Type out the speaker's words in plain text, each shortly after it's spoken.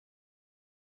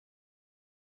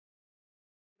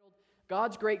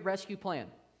God's great rescue plan.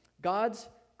 God's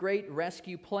great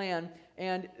rescue plan.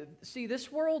 And see,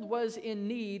 this world was in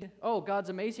need. Oh, God's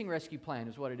amazing rescue plan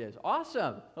is what it is.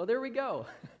 Awesome. Well, there we go.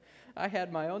 I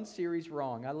had my own series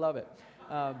wrong. I love it.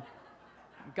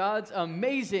 God's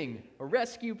amazing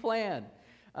rescue plan.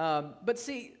 But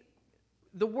see,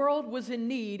 the world was in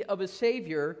need of a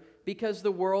Savior because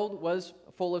the world was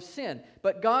full of sin.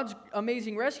 But God's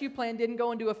amazing rescue plan didn't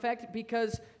go into effect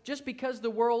because the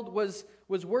world was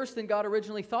worse than God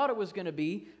originally thought it was going to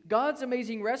be. God's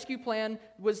amazing rescue plan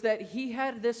was that He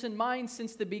had this in mind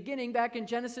since the beginning, back in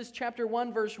Genesis chapter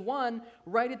 1, verse 1,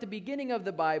 right at the beginning of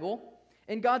the Bible.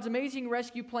 And God's amazing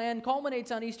rescue plan culminates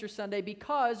on Easter Sunday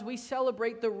because we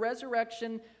celebrate the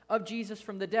resurrection of Jesus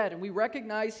from the dead. And we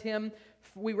recognize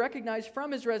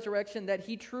from His resurrection that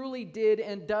He truly did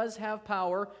and does have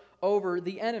power over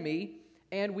the enemy.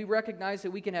 And we recognize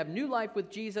that we can have new life with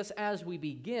Jesus as we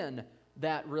begin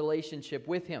that relationship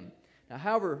with Him. Now,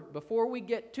 however, before we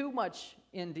get too much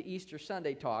into Easter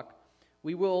Sunday talk,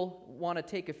 we will want to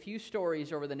take a few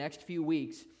stories over the next few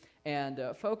weeks and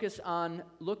focus on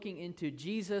looking into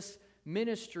Jesus'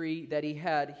 ministry that He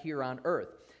had here on earth.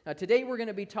 Now, today we're going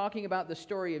to be talking about the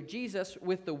story of Jesus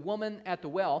with the woman at the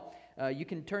well. You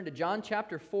can turn to John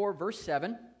chapter 4, verse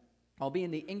 7. I'll be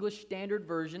in the English Standard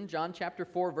Version, John chapter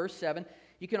 4, verse 7.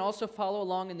 You can also follow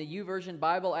along in the YouVersion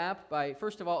Bible app by,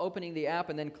 first of all, opening the app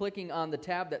and then clicking on the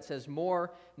tab that says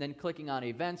More, and then clicking on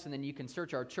Events, and then you can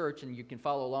search our church, and you can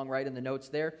follow along right in the notes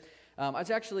there. I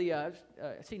was actually, I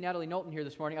see Natalie Knowlton here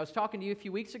this morning. I was talking to you a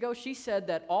few weeks ago. She said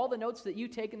that all the notes that you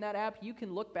take in that app, you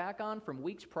can look back on from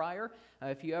weeks prior.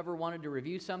 If you ever wanted to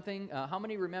review something, how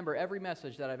many remember every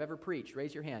message that I've ever preached?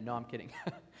 Raise your hand. No, I'm kidding.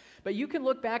 But you can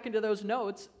look back into those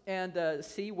notes and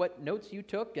see what notes you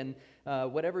took and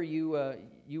whatever you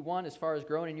want as far as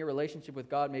growing in your relationship with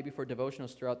God, maybe for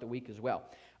devotionals throughout the week as well.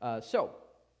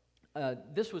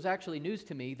 This was actually news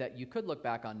to me that you could look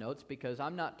back on notes, because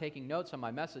I'm not taking notes on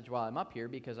my message while I'm up here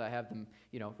because I have them,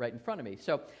 right in front of me.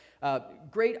 So,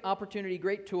 great opportunity,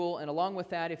 great tool. And along with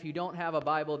that, if you don't have a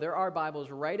Bible, there are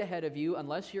Bibles right ahead of you,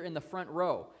 unless you're in the front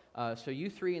row. So you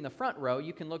three in the front row,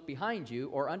 you can look behind you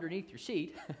or underneath your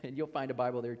seat, and you'll find a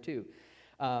Bible there too.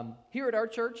 Here at our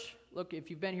church, look, if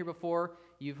you've been here before,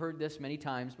 you've heard this many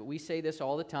times, but we say this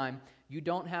all the time: you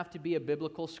don't have to be a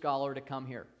biblical scholar to come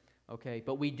here. Okay,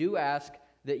 but we do ask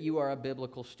that you are a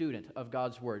biblical student of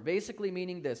God's Word. Basically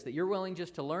meaning this, that you're willing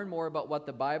just to learn more about what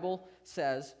the Bible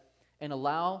says and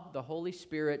allow the Holy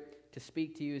Spirit to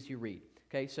speak to you as you read.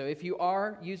 Okay, so if you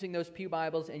are using those pew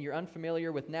Bibles and you're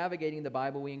unfamiliar with navigating the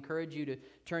Bible, we encourage you to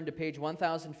turn to page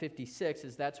 1056,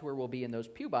 as that's where we'll be in those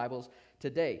pew Bibles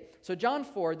today. So John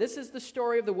 4, this is the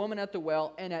story of the woman at the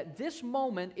well, and at this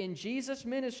moment in Jesus'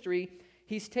 ministry,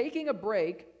 He's taking a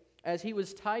break as He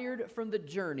was tired from the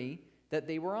journey that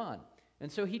they were on.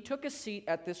 And so He took a seat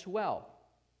at this well.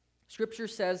 Scripture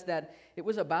says that it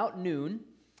was about noon,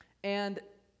 and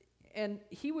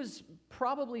He was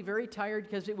probably very tired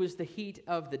because it was the heat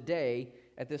of the day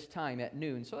at this time at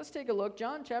noon. So let's take a look.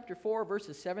 John chapter 4,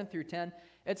 verses 7 through 10.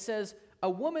 It says, "A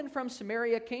woman from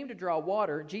Samaria came to draw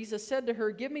water. Jesus said to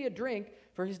her, 'Give me a drink,'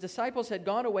 for His disciples had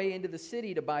gone away into the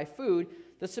city to buy food.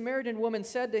 The Samaritan woman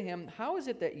said to Him, 'How is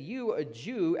it that you, a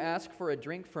Jew, ask for a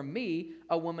drink from me,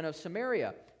 a woman of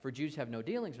Samaria? For Jews have no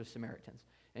dealings with Samaritans.'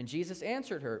 And Jesus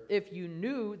answered her, 'If you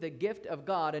knew the gift of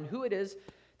God and who it is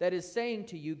that is saying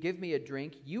to you, "Give me a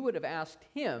drink," you would have asked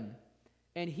Him,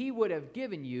 and He would have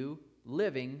given you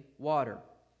living water.'"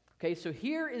 Okay, so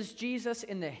here is Jesus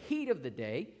in the heat of the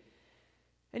day,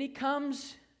 and He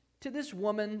comes to this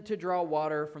woman to draw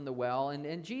water from the well,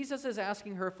 and Jesus is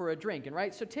asking her for a drink. And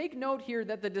right, so take note here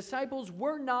that the disciples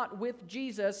were not with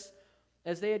Jesus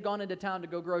as they had gone into town to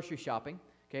go grocery shopping.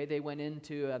 Okay, they went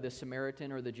into the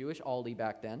Samaritan or the Jewish Aldi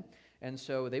back then, and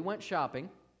so they went shopping.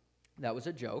 That was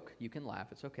a joke. You can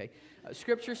laugh. It's okay.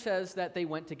 Scripture says that they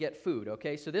went to get food.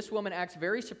 Okay, so this woman acts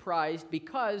very surprised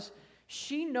because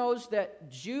she knows that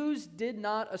Jews did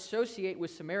not associate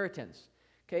with Samaritans.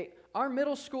 Okay, our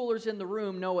middle schoolers in the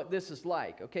room know what this is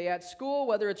like. Okay, at school,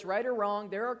 whether it's right or wrong,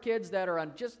 there are kids that are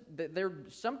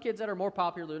some kids that are more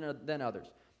popular than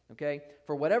others. Okay,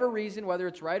 for whatever reason, whether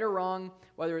it's right or wrong,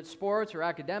 whether it's sports or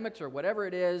academics or whatever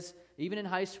it is, even in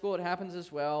high school it happens as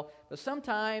well. But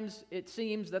sometimes it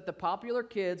seems that the popular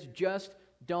kids just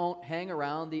don't hang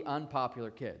around the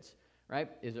unpopular kids. Right?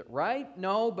 Is it right?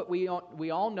 No, but we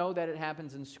all know that it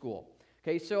happens in school.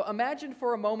 Okay, so imagine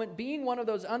for a moment being one of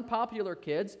those unpopular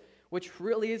kids which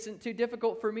really isn't too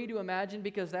difficult for me to imagine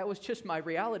because that was just my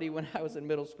reality when I was in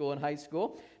middle school and high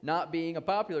school, not being a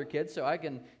popular kid, so I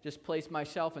can just place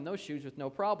myself in those shoes with no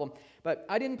problem. But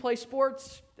I didn't play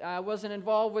sports. I wasn't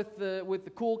involved with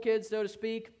the cool kids, so to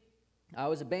speak. I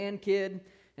was a band kid.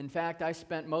 In fact, I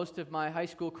spent most of my high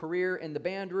school career in the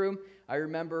band room. I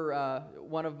remember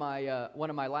one of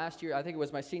my last year, I think it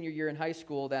was my senior year in high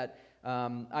school, that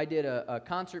I did a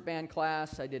concert band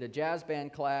class. I did a jazz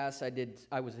band class.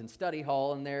 I was in study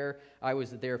hall in there. I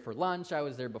was there for lunch. I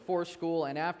was there before school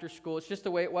and after school. It's just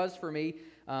the way it was for me.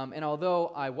 And although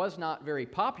I was not very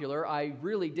popular, I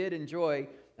really did enjoy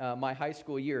my high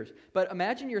school years. But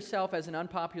imagine yourself as an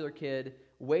unpopular kid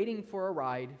waiting for a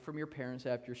ride from your parents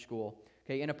after school.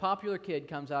 Okay, and a popular kid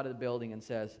comes out of the building and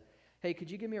says, "Hey,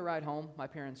 could you give me a ride home? My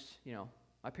parents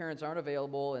aren't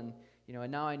available, and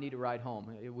now I need a ride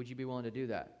home. Would you be willing to do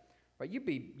that?" Right? You'd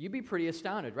be pretty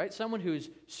astounded, right? Someone who's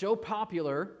so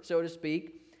popular, so to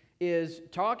speak, is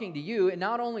talking to you, and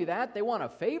not only that, they want a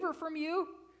favor from you.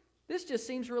 This just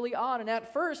seems really odd. And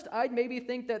at first, I'd maybe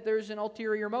think that there's an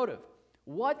ulterior motive.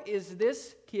 What is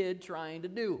this kid trying to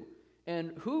do?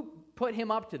 And who put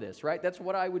him up to this, right? That's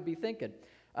what I would be thinking.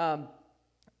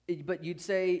 But you'd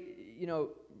say,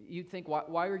 you'd think,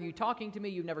 why are you talking to me?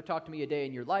 You've never talked to me a day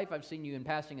in your life. I've seen you in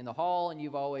passing in the hall, and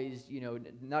you've always,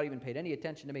 not even paid any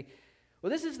attention to me. Well,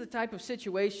 this is the type of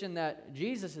situation that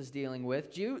Jesus is dealing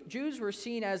with. Jews were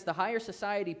seen as the higher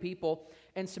society people,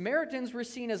 and Samaritans were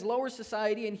seen as lower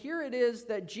society, and here it is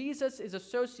that Jesus is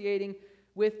associating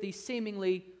with the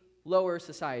seemingly lower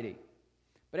society.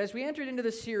 But as we entered into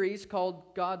this series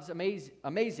called God's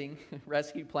Amazing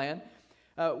Rescue Plan,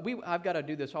 I've got to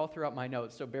do this all throughout my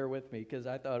notes, so bear with me because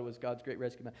I thought it was God's great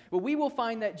rescue plan. But we will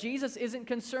find that Jesus isn't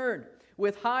concerned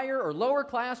with higher or lower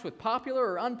class, with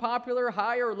popular or unpopular,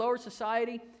 higher or lower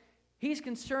society. He's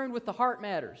concerned with the heart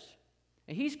matters,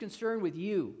 and He's concerned with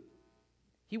you.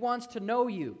 He wants to know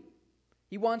you.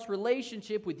 He wants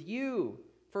relationship with you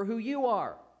for who you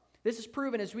are. This is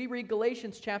proven as we read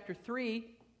Galatians chapter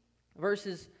 3,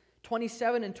 verses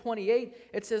 27 and 28,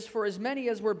 it says, "For as many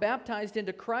as were baptized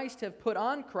into Christ have put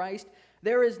on Christ.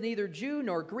 There is neither Jew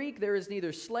nor Greek, there is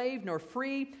neither slave nor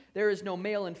free, there is no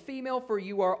male and female, for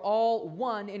you are all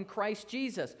one in Christ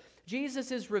Jesus."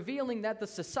 Jesus is revealing that the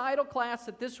societal class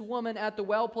that this woman at the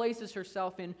well places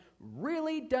herself in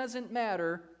really doesn't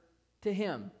matter to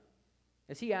Him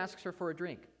as He asks her for a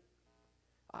drink.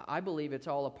 I believe it's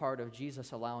all a part of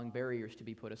Jesus allowing barriers to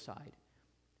be put aside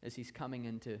as He's coming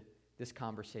into this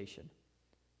conversation,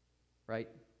 right?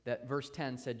 That verse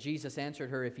 10 said, Jesus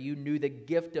answered her, "If you knew the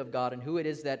gift of God and who it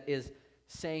is that is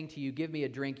saying to you, 'Give me a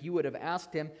drink,' you would have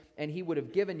asked Him, and He would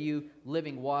have given you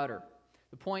living water."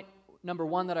 The point number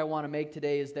one that I want to make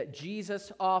today is that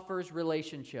Jesus offers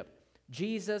relationship.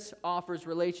 Jesus offers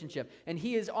relationship. And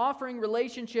He is offering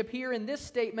relationship here in this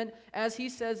statement as He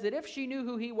says that if she knew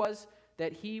who He was,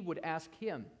 that she would ask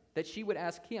Him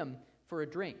for a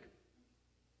drink.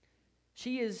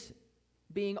 She is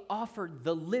being offered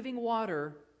the living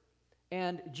water,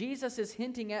 and Jesus is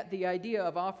hinting at the idea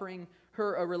of offering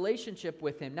her a relationship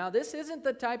with Him. Now, this isn't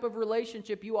the type of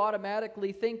relationship you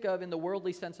automatically think of in the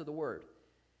worldly sense of the word.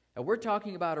 And we're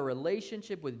talking about a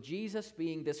relationship with Jesus,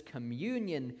 being this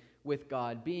communion with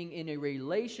God. Being in a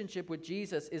relationship with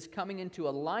Jesus is coming into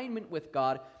alignment with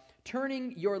God,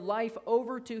 turning your life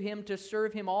over to Him to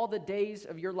serve Him all the days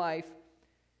of your life.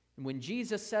 And when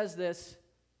Jesus says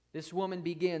this woman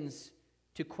begins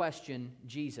to question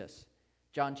Jesus.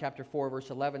 John chapter 4, verse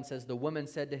 11 says, "The woman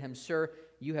said to Him, 'Sir,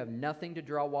 you have nothing to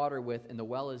draw water with, and the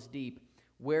well is deep.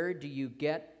 Where do you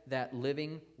get that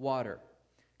living water?'"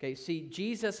 Okay, see,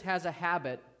 Jesus has a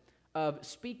habit of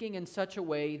speaking in such a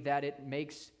way that it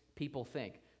makes people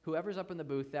think. Whoever's up in the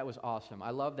booth, that was awesome.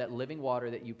 I love that living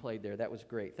water that you played there. That was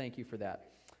great. Thank you for that.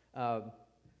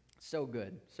 So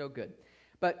good, so good.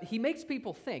 But He makes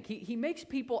people think. He makes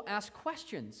people ask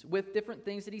questions with different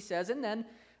things that He says, and then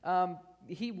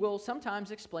He will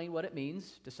sometimes explain what it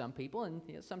means to some people and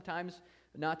sometimes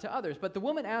not to others. But the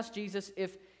woman asked Jesus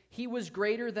if He was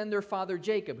greater than their father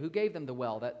Jacob, who gave them the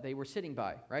well that they were sitting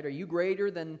by, right? Are you greater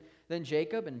than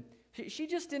Jacob? And she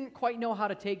just didn't quite know how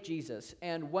to take Jesus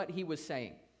and what He was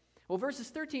saying. Well, verses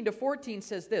 13 to 14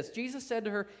 says this. Jesus said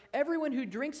to her, "Everyone who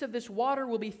drinks of this water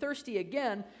will be thirsty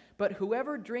again, but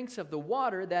whoever drinks of the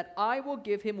water that I will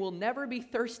give him will never be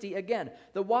thirsty again.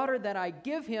 The water that I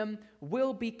give him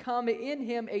will become in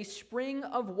him a spring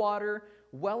of water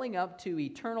welling up to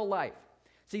eternal life."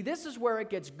 See, this is where it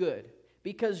gets good,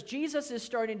 because Jesus is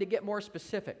starting to get more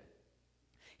specific.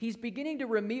 He's beginning to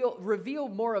reveal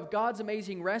more of God's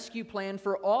amazing rescue plan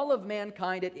for all of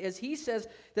mankind as He says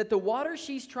that the water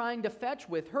she's trying to fetch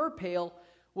with her pail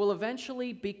will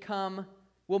eventually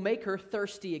will make her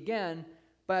thirsty again,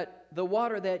 but the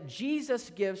water that Jesus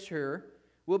gives her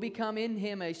will become in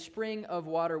him a spring of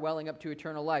water welling up to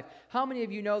eternal life. How many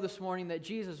of you know this morning that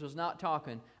Jesus was not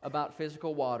talking about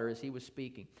physical water as he was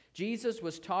speaking? Jesus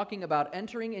was talking about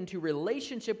entering into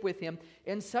relationship with him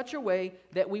in such a way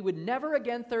that we would never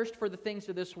again thirst for the things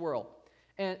of this world.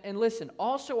 And listen,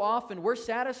 all so often we're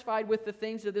satisfied with the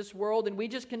things of this world, and we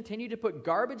just continue to put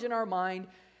garbage in our mind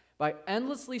by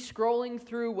endlessly scrolling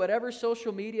through whatever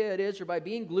social media it is, or by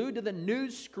being glued to the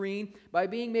news screen, by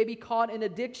being maybe caught in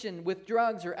addiction with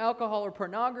drugs or alcohol or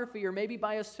pornography, or maybe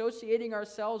by associating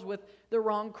ourselves with the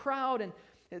wrong crowd, and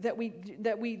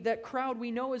that crowd we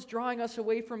know is drawing us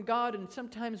away from God, and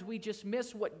sometimes we just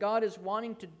miss what God is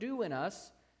wanting to do in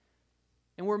us,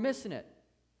 and we're missing it.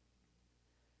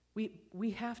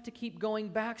 We have to keep going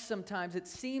back sometimes. It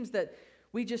seems that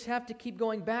we just have to keep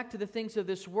going back to the things of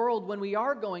this world when we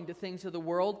are going to things of the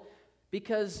world,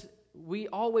 because we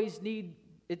always need,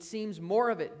 it seems, more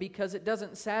of it, because it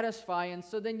doesn't satisfy. And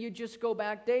so then you just go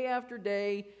back day after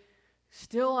day,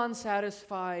 still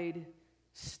unsatisfied,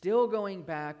 still going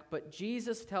back. But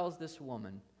Jesus tells this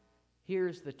woman,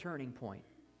 here's the turning point,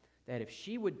 that if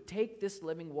she would take this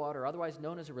living water, otherwise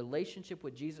known as a relationship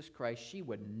with Jesus Christ, she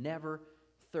would never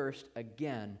thirst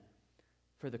again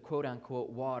for the quote-unquote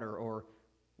water or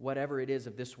whatever it is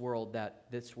of this world that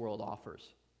this world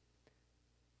offers.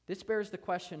 This bears the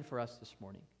question for us this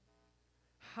morning.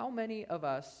 How many of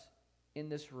us in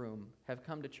this room have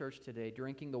come to church today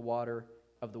drinking the water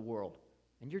of the world,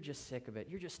 and you're just sick of it,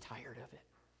 you're just tired of it?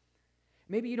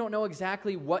 Maybe you don't know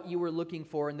exactly what you were looking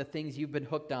for in the things you've been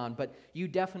hooked on, but you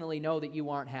definitely know that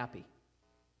you aren't happy.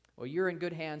 Well, you're in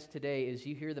good hands today as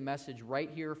you hear the message right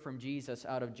here from Jesus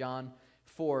out of John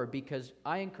 4, because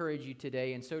I encourage you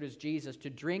today, and so does Jesus, to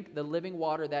drink the living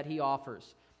water that he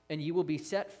offers, and you will be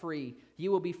set free,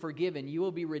 you will be forgiven, you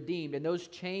will be redeemed, and those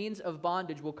chains of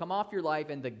bondage will come off your life,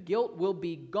 and the guilt will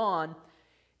be gone,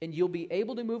 and you'll be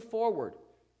able to move forward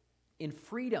in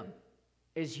freedom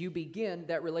as you begin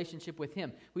that relationship with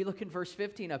him. We look in verse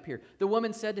 15 up here. The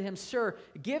woman said to him, "Sir,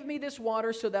 give me this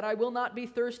water so that I will not be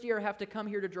thirsty or have to come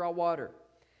here to draw water."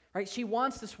 Right? She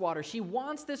wants this water. She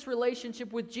wants this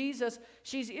relationship with Jesus.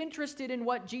 She's interested in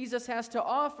what Jesus has to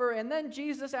offer, and then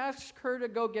Jesus asks her to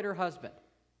go get her husband.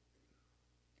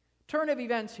 Turn of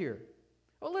events here.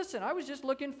 Well, listen, I was just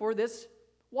looking for this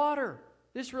water,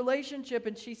 this relationship,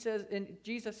 and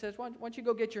Jesus says, why don't you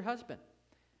go get your husband?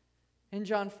 In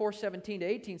John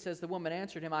 4:17-18 says, the woman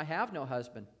answered him, "I have no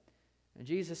husband." And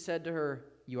Jesus said to her,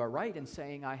 "You are right in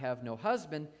saying, 'I have no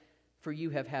husband,' for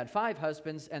you have had 5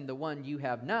 husbands, and the one you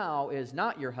have now is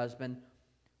not your husband.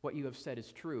 What you have said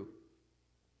is true."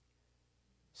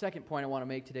 Second point I want to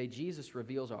make today, Jesus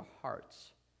reveals our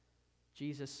hearts.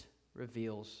 Jesus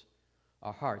reveals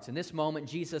our hearts. In this moment,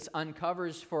 Jesus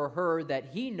uncovers for her that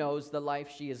he knows the life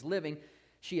she is living.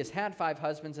 She has had 5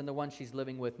 husbands, and the one she's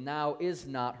living with now is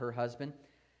not her husband.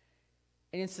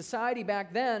 And in society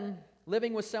back then,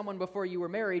 living with someone before you were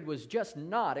married was just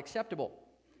not acceptable.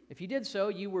 If you did so,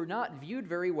 you were not viewed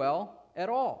very well at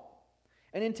all.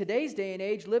 And in today's day and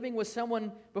age, living with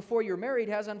someone before you're married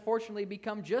has unfortunately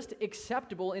become just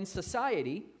acceptable in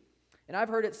society. And I've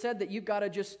heard it said that you've got to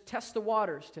just test the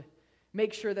waters to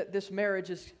make sure that this marriage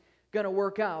is going to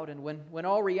work out. And when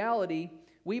all reality,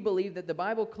 we believe that the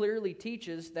Bible clearly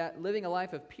teaches that living a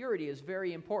life of purity is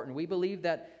very important. We believe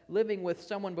that living with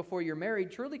someone before you're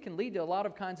married truly can lead to a lot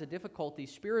of kinds of difficulties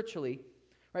spiritually.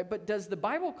 Right? But does the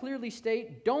Bible clearly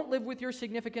state, don't live with your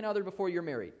significant other before you're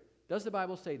married? Does the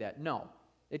Bible say that? No,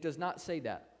 it does not say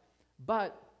that.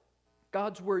 But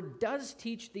God's Word does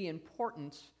teach the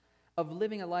importance of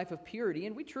living a life of purity.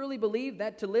 And we truly believe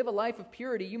that to live a life of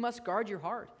purity, you must guard your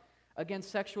heart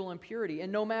against sexual impurity. And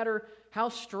no matter how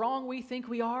strong we think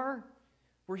we are,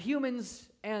 we're humans,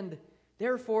 and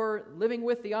therefore living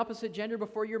with the opposite gender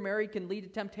before you're married can lead to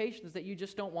temptations that you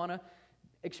just don't want to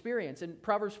experience. And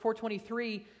Proverbs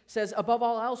 4:23 says, above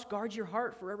all else, guard your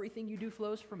heart, for everything you do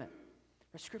flows from it.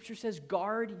 Our Scripture says,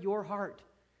 guard your heart.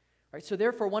 Right? So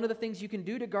therefore, one of the things you can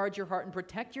do to guard your heart and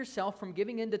protect yourself from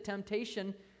giving in to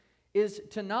temptation is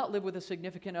to not live with a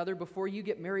significant other before you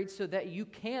get married, so that you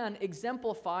can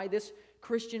exemplify this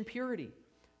Christian purity.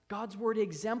 God's Word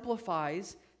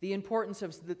exemplifies the importance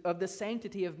of the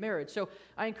sanctity of marriage. So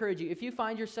I encourage you, if you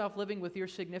find yourself living with your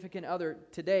significant other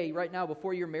today, right now,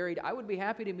 before you're married, I would be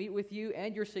happy to meet with you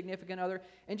and your significant other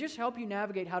and just help you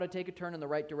navigate how to take a turn in the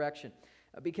right direction.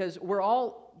 Because we're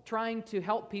all trying to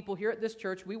help people here at this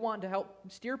church. We want to help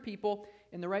steer people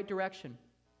in the right direction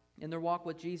in their walk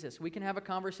with Jesus. We can have a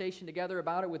conversation together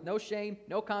about it with no shame,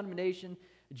 no condemnation,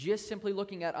 just simply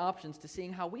looking at options to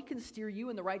seeing how we can steer you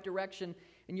in the right direction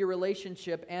in your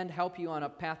relationship and help you on a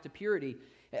path to purity.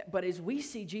 But as we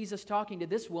see Jesus talking to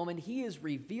this woman, he is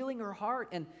revealing her heart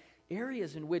and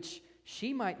areas in which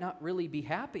she might not really be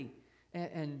happy.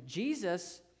 And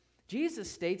Jesus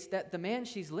states that the man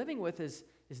she's living with is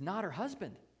not her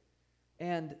husband.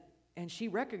 And she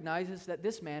recognizes that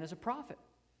this man is a prophet.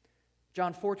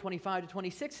 John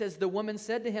 4:25-26 says, the woman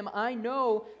said to him, I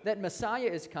know that Messiah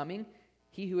is coming,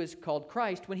 he who is called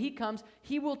Christ. When he comes,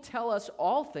 he will tell us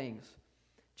all things.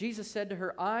 Jesus said to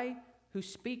her, I who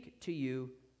speak to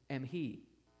you am he.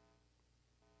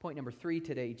 Point number 3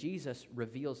 today, Jesus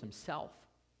reveals himself.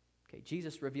 Okay,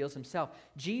 Jesus reveals himself.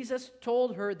 Jesus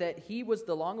told her that he was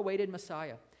the long-awaited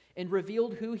Messiah and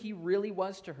revealed who he really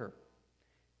was to her.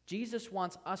 Jesus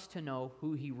wants us to know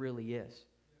who he really is.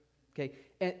 Okay,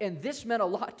 and this meant a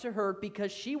lot to her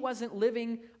because she wasn't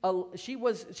living she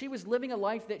was living a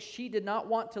life that she did not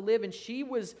want to live, and she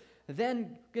was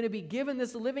then going to be given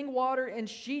this living water, and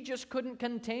she just couldn't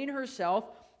contain herself.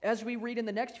 As we read in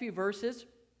the next few verses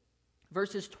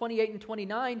 28 and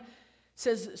 29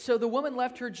 says, so the woman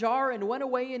left her jar and went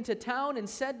away into town and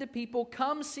said to people,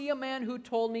 come see a man who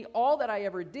told me all that I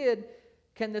ever did.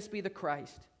 Can this be the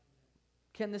Christ?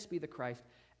 Can this be the Christ?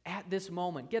 At this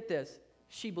moment, get this,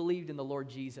 she believed in the Lord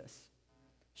Jesus.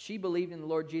 She believed in the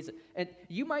Lord Jesus. And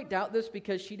you might doubt this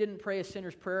because she didn't pray a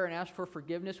sinner's prayer and ask for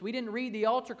forgiveness. We didn't read the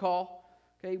altar call.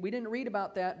 Okay, we didn't read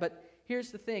about that. But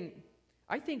here's the thing.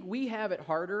 I think we have it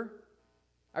harder.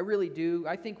 I really do.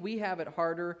 I think we have it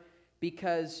harder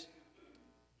because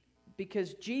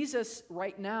Jesus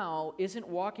right now isn't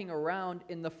walking around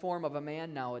in the form of a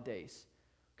man nowadays.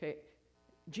 Okay,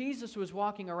 Jesus was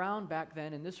walking around back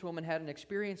then, and this woman had an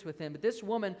experience with him. But this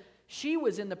woman, she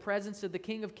was in the presence of the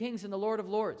King of Kings and the Lord of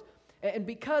Lords. And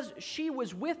because she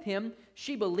was with him,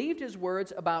 she believed his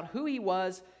words about who he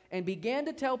was and began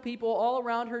to tell people all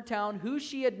around her town who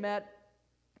she had met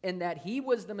and that he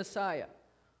was the Messiah.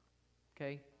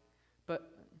 Okay? But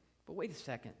wait a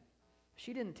second.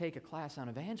 She didn't take a class on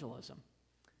evangelism.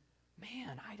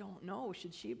 Man, I don't know.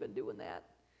 Should she have been doing that?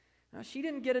 Now, she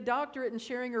didn't get a doctorate in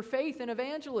sharing her faith in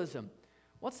evangelism.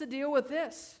 What's the deal with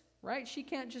this? Right? She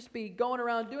can't just be going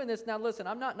around doing this. Now, listen,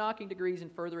 I'm not knocking degrees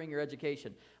and furthering your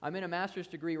education. I'm in a master's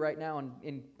degree right now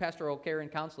in pastoral care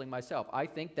and counseling myself. I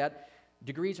think that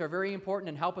degrees are very important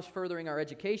and help us furthering our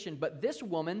education. But this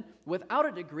woman, without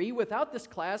a degree, without this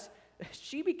class,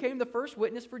 she became the first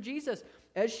witness for Jesus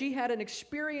as she had an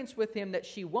experience with him that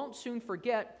she won't soon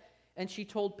forget, and she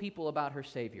told people about her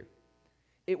Savior.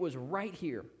 It was right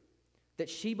here that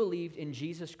she believed in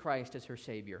Jesus Christ as her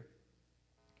Savior.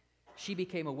 She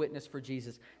became a witness for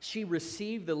Jesus. She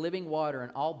received the living water,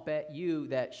 and I'll bet you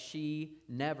that she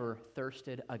never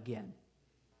thirsted again.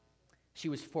 She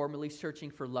was formerly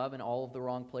searching for love in all of the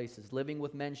wrong places, living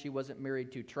with men she wasn't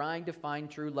married to, trying to find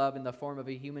true love in the form of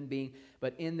a human being.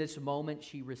 But in this moment,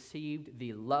 she received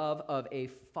the love of a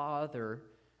Father,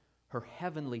 her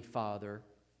heavenly Father,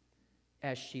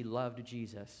 as she loved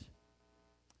Jesus.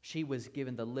 She was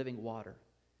given the living water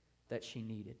that she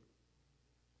needed.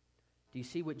 Do you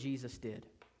see what Jesus did?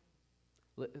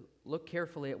 Look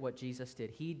carefully at what Jesus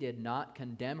did. He did not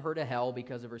condemn her to hell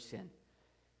because of her sin,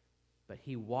 but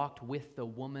he walked with the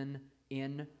woman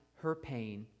in her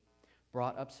pain,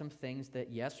 brought up some things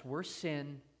that, yes, were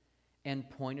sin, and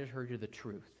pointed her to the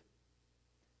truth.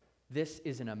 This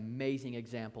is an amazing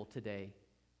example today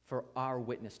for our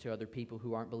witness to other people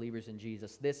who aren't believers in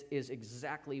Jesus. This is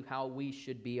exactly how we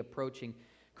should be approaching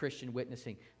Christian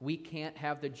witnessing. We can't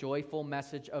have the joyful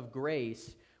message of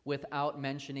grace without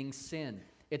mentioning sin.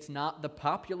 It's not the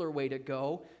popular way to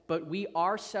go, but we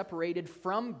are separated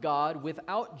from God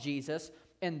without Jesus,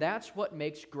 and that's what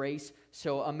makes grace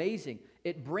so amazing.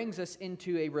 It brings us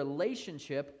into a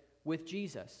relationship with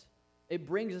Jesus. It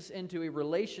brings us into a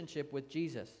relationship with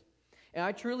Jesus. And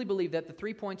I truly believe that the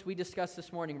 3 points we discussed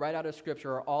this morning right out of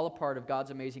Scripture are all a part of God's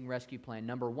amazing rescue plan.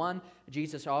 Number 1,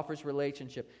 Jesus offers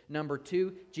relationship. Number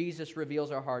 2, Jesus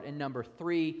reveals our heart. And number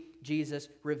 3, Jesus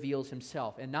reveals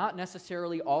himself. And not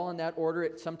necessarily all in that order.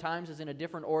 It sometimes is in a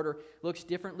different order, looks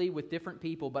differently with different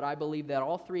people. But I believe that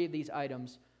all 3 of these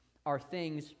items are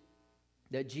things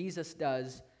that Jesus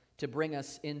does to bring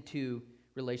us into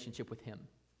relationship with him.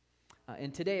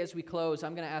 And today as we close,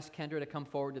 I'm going to ask Kendra to come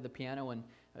forward to the piano, and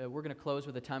we're going to close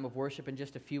with a time of worship in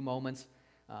just a few moments.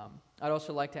 I'd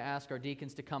also like to ask our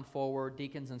deacons to come forward,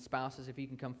 deacons and spouses, if you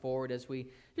can come forward as we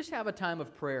just have a time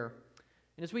of prayer.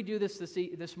 And as we do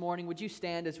this morning, would you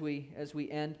stand as we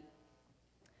end?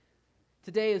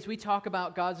 Today, as we talk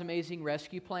about God's amazing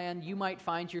rescue plan, you might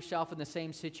find yourself in the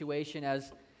same situation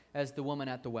as the woman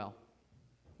at the well.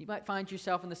 You might find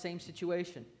yourself in the same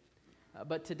situation.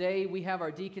 But today we have our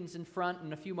deacons in front.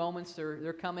 In a few moments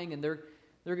they're coming, and they're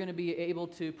going to be able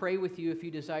to pray with you if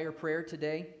you desire prayer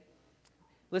today.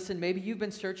 Listen, maybe you've been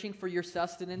searching for your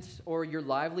sustenance or your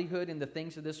livelihood in the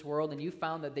things of this world, and you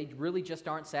found that they really just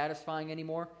aren't satisfying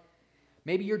anymore.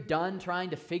 Maybe you're done trying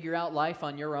to figure out life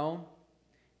on your own.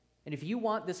 And if you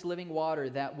want this living water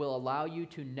that will allow you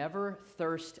to never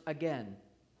thirst again,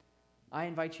 I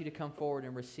invite you to come forward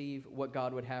and receive what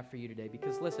God would have for you today.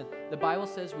 Because listen, the Bible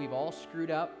says we've all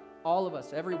screwed up. All of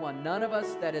us, everyone. None of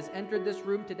us that has entered this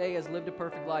room today has lived a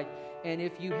perfect life. And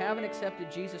if you haven't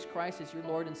accepted Jesus Christ as your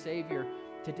Lord and Savior,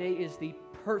 today is the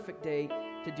perfect day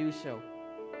to do so.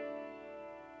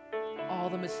 All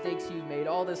the mistakes you've made,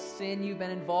 all the sin you've been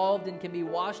involved in can be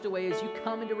washed away as you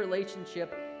come into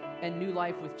relationship and new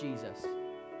life with Jesus.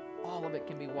 All of it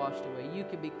can be washed away. You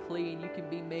can be clean. You can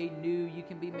be made new. You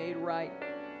can be made right.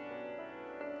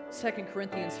 2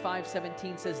 Corinthians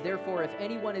 5:17 says, "Therefore, if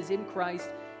anyone is in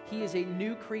Christ, he is a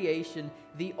new creation.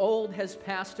 The old has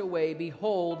passed away.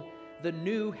 Behold, the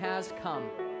new has come."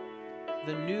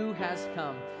 The new has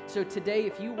come. So today,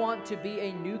 if you want to be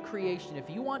a new creation, if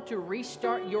you want to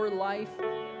restart your life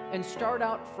and start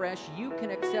out fresh, you can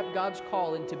accept God's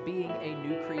call into being a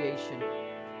new creation.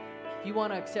 If you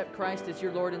want to accept Christ as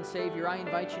your Lord and Savior, I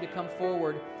invite you to come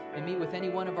forward and meet with any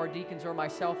one of our deacons or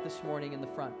myself this morning in the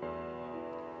front.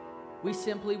 We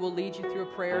simply will lead you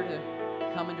through a prayer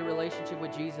to come into relationship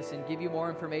with Jesus and give you more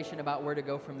information about where to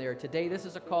go from there. Today, this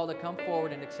is a call to come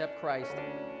forward and accept Christ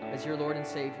as your Lord and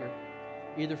Savior,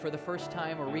 either for the first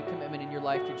time or recommitment in your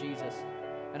life to Jesus.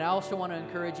 And I also want to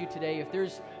encourage you today, if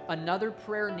there's another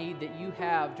prayer need that you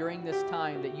have during this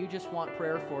time that you just want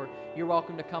prayer for, you're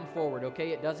welcome to come forward,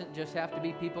 okay? It doesn't just have to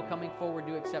be people coming forward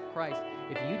to accept Christ.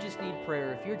 If you just need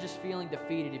prayer, if you're just feeling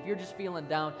defeated, if you're just feeling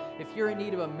down, if you're in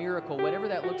need of a miracle, whatever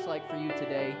that looks like for you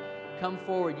today, come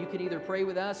forward. You can either pray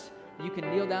with us, you can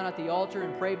kneel down at the altar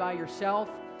and pray by yourself.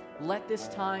 Let this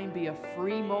time be a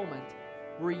free moment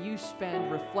where you spend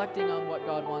reflecting on what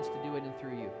God wants to do in and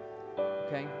through you,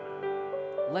 okay?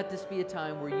 Let this be a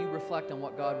time where you reflect on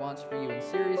what God wants for you. And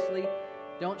seriously,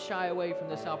 don't shy away from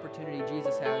this opportunity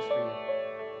Jesus has for you.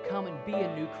 Come and be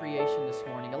a new creation this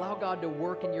morning. Allow God to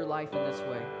work in your life in this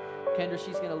way. Kendra,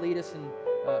 she's going to lead us in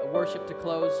worship to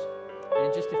close. And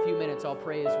in just a few minutes, I'll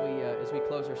pray as we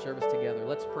close our service together.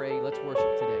 Let's pray. Let's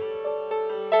worship today.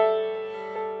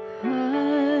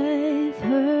 I've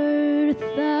heard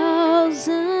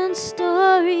 1,000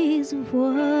 stories of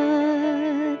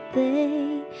what they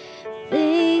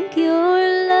think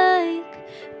you're like,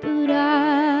 but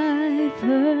I've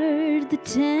heard the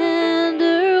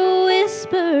tender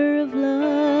whisper of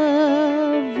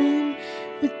love in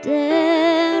the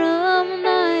dead of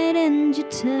night, and you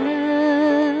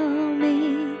tell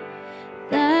me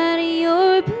that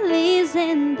you're pleased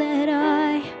and that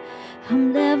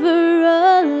I'm never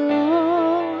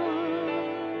alone.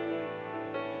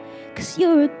 'Cause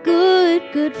you're a good,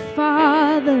 good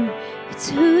Father. It's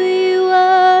who you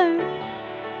are.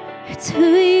 It's who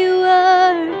you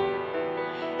are,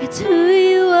 it's who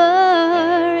you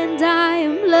are, and I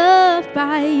am loved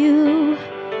by you.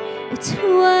 It's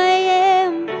who I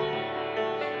am,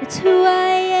 it's who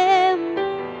I am,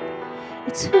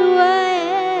 it's who I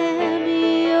am.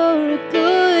 You're a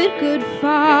good, good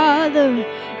Father.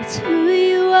 It's who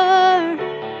you are,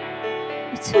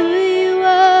 it's who you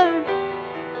are,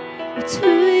 it's who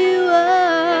you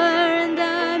are, and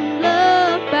I'm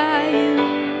loved by you.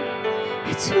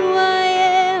 It's who I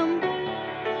am,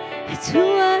 it's who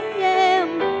I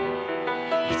am,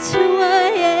 it's who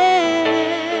I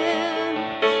am.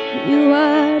 You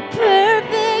are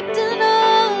perfect in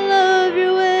all of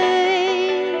your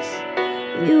ways.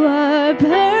 You are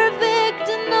perfect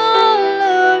in all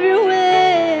of your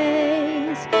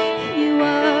ways. You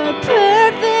are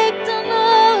perfect in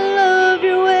all of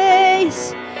your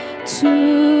ways to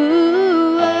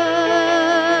us.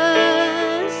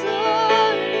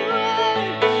 Oh,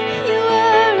 you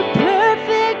are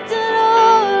perfect in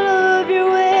all of your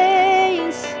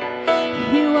ways.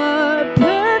 You are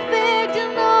perfect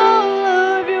in all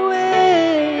of your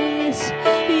ways.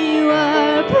 You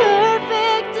are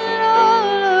perfect in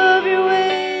all of your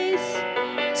ways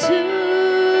to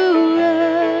us.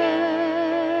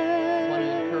 I want to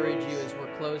encourage you as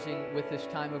we're closing with this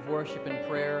time of worship and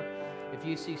prayer. If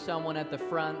you see someone at the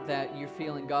front that you're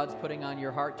feeling God's putting on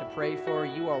your heart to pray for,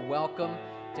 you are welcome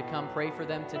to come pray for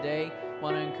them today. I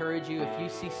want to encourage you, if you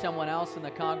see someone else in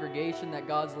the congregation that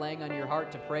God's laying on your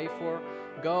heart to pray for,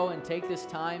 go and take this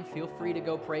time. Feel free to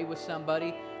go pray with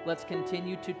somebody. Let's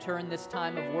continue to turn this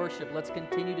time of worship. Let's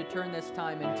continue to turn this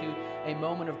time into a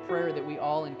moment of prayer that we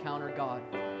all encounter God.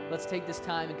 let's take this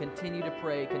time and continue to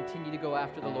pray, continue to go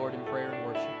after the Lord in prayer and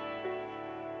worship.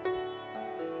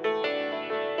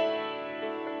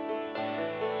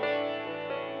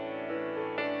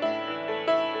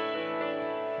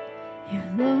 Your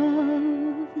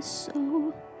love is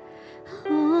so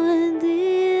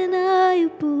undeniable,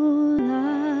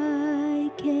 I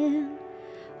can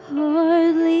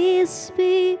hardly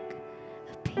speak.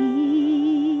 A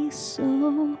peace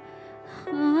so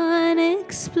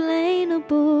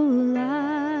unexplainable,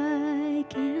 I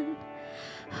can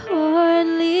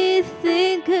hardly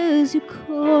think as you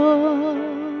call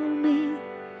me,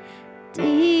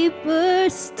 deeper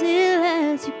still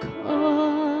as you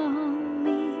call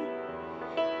me,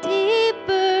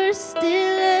 deeper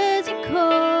still as you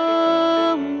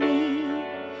call me,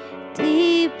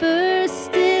 deeper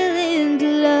still into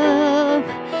love,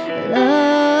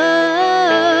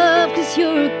 love, 'cause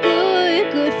you're a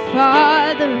good, good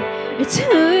Father. It's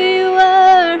who you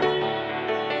are,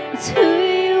 it's who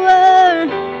you are,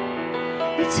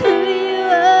 it's who you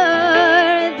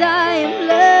are, and I am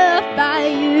loved by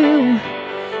you.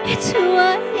 It's who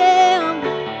I am,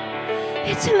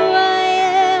 it's who I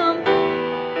am,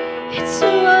 it's who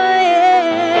I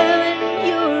am, and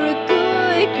you're a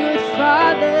good, good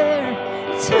Father.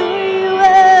 It's who you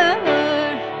are,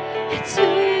 it's who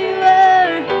you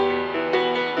are,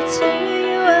 it's who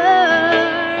you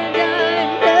are, and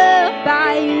I'm loved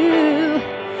by you.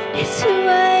 It's who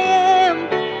I am,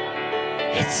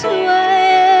 it's who I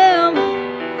am,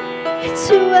 it's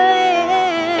who I am.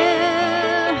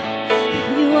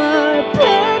 You are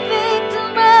perfect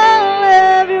in all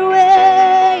of your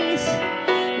ways.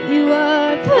 You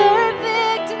are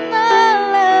perfect in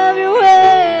all of your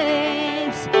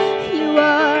ways. You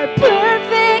are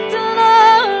perfect in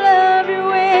all of your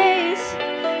ways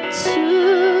to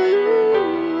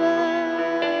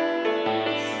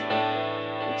us.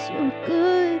 It's your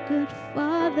good, good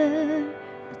Father.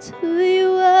 It's who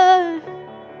you are.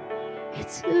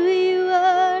 It's who you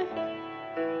are.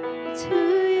 It's who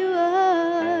you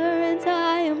are, and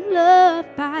I am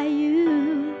loved by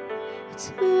you. It's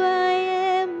who I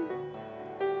am.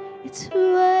 It's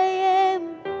who I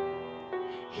am.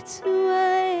 It's who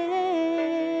I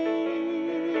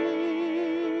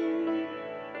am.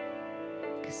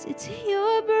 'Cause it's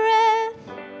your breath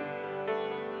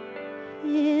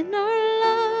in our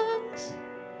lungs,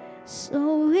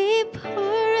 so we pour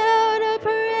out our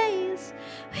praise.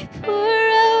 We pour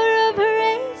out our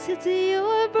praise. It's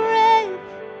your breath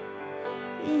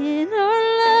in our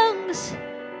lungs,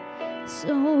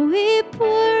 so we pour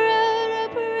out our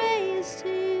praise to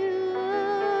you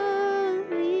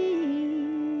only,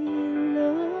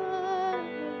 Lord.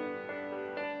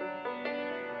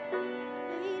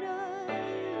 Wait on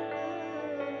you,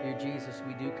 Lord. Dear Jesus,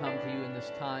 we do come to you in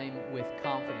this time with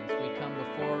confidence. We come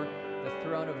before the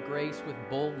throne of grace with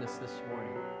boldness this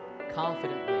morning,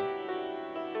 confidently.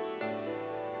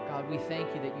 God, we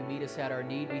thank you that you meet us at our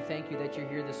need. We thank you that you're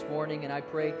here this morning, and I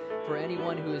pray for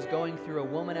anyone who is going through a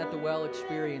woman at the well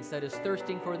experience, that is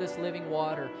thirsting for this living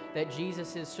water that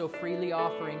Jesus is so freely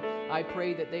offering. I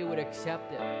pray that they would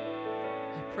accept it.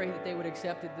 I pray that they would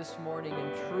accept it this morning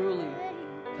and truly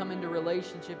come into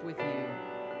relationship with you.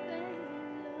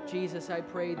 Jesus, I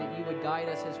pray that you would guide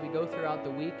us as we go throughout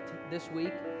the week, this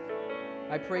week.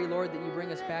 I pray, Lord, that you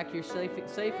bring us back here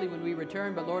safely when we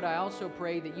return. But, Lord, I also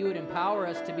pray that you would empower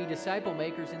us to be disciple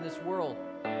makers in this world.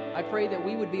 I pray that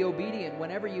we would be obedient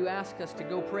whenever you ask us to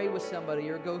go pray with somebody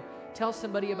or go tell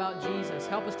somebody about Jesus.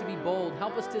 Help us to be bold.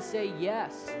 Help us to say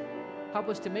yes. Help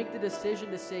us to make the decision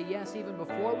to say yes even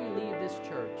before we leave this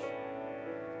church.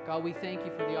 God, we thank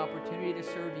you for the opportunity to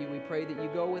serve you. We pray that you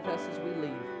go with us as we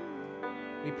leave.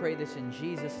 We pray this in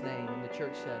Jesus' name. And the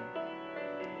church said,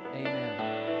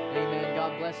 amen. Amen.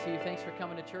 God bless you. Thanks for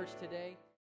coming to church today.